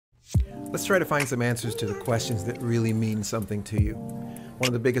Let's try to find some answers to the questions that really mean something to you. One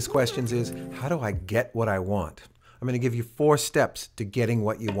of the biggest questions is, how do I get what I want? I'm going to give you 4 steps to getting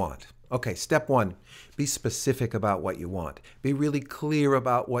what you want. Okay, step 1, be specific about what you want. Be really clear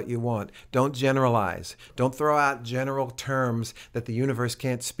about what you want. Don't generalize. Don't throw out general terms that the universe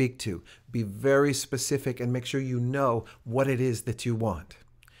can't speak to. Be very specific and make sure you know what it is that you want.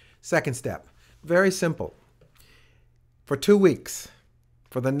 Second step, very simple. For 2 weeks,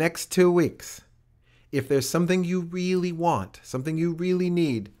 for the next 2 weeks, if there's something you really want, something you really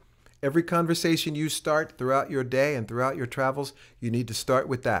need, every conversation you start throughout your day and throughout your travels, you need to start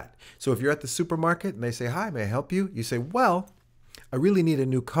with that. So if you're at the supermarket and they say, "Hi, may I help you?" You say, "Well, I really need a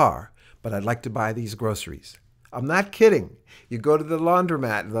new car, but I'd like to buy these groceries." I'm not kidding. You go to the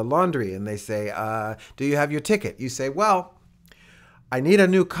laundromat, the laundry, and they say, "Do you have your ticket?" You say, "Well, I need a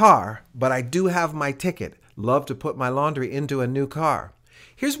new car, but I do have my ticket. Love to put my laundry into a new car."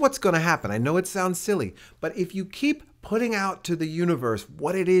 Here's what's going to happen. I know it sounds silly, but if you keep putting out to the universe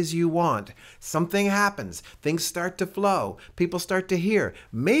what it is you want, something happens. Things start to flow. People start to hear.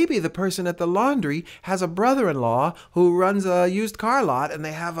 Maybe the person at the laundry has a brother-in-law who runs a used car lot and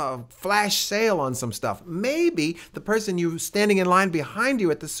they have a flash sale on some stuff. Maybe the person you standing in line behind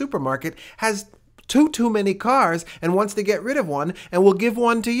you at the supermarket has too many cars and wants to get rid of one and will give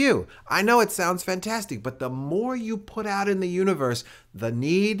one to you. I know it sounds fantastic, but the more you put out in the universe, the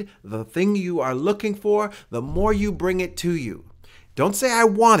need, the thing you are looking for, the more you bring it to you. Don't say "I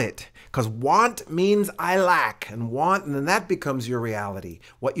want it," because want means I lack, and then that becomes your reality.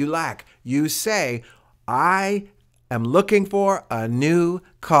 What you lack, you say, "I am looking for a new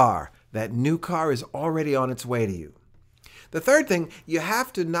car." That new car is already on its way to you. The third thing, you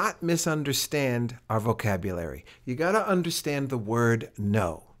have to not misunderstand our vocabulary. You got to understand the word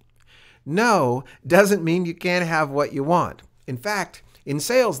no. No doesn't mean you can't have what you want. In fact, in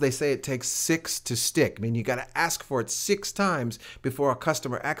sales, they say it takes 6 to stick. I mean, you got to ask for it 6 times before a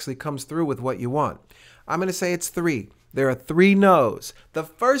customer actually comes through with what you want. I'm going to say it's 3. There are 3 no's. The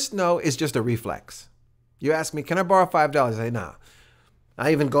first no is just a reflex. You ask me, "Can I borrow $5?" I say, "No."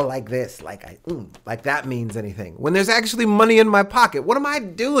 I even go like this, like that means anything. When there's actually money in my pocket, what am I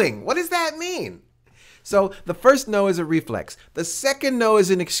doing? What does that mean? So the first no is a reflex. The second no is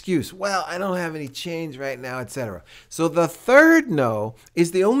an excuse. "Well, I don't have any change right now," etc. So the third no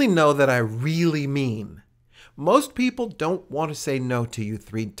is the only no that I really mean. Most people don't want to say no to you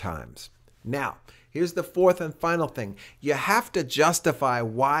 3 times. Now, here's the 4th and final thing. You have to justify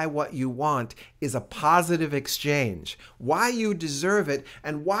why what you want is a positive exchange, why you deserve it,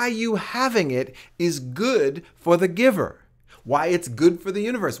 and why you having it is good for the giver, why it's good for the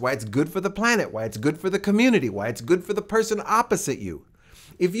universe, why it's good for the planet, why it's good for the community, why it's good for the person opposite you.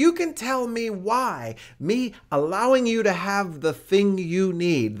 If you can tell me why me allowing you to have the thing you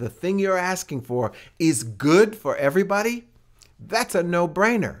need, the thing you're asking for, is good for everybody, that's a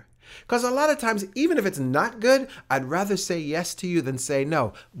no-brainer. Because a lot of times, even if it's not good, I'd rather say yes to you than say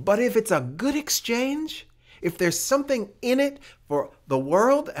no. But if it's a good exchange, if there's something in it for the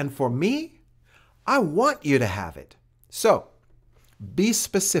world and for me, I want you to have it. So, be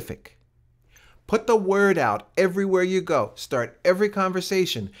specific. Put the word out everywhere you go. Start every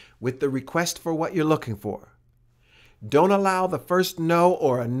conversation with the request for what you're looking for. Don't allow the first no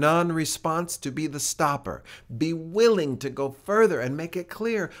or a non-response to be the stopper. Be willing to go further and make it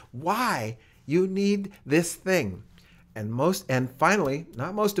clear why you need this thing. And finally,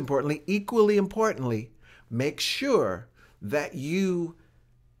 not most importantly, equally importantly, make sure that you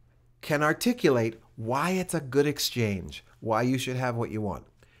can articulate why it's a good exchange, why you should have what you want.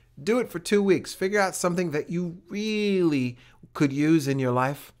 Do it for 2 weeks. Figure out something that you really could use in your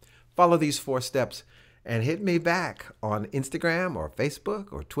life. Follow these 4 steps. And hit me back on Instagram or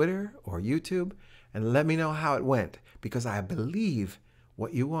Facebook or Twitter or YouTube and let me know how it went, because I believe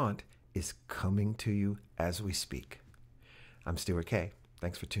what you want is coming to you as we speak. I'm Stuart K.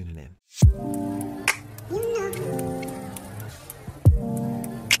 Thanks for tuning in.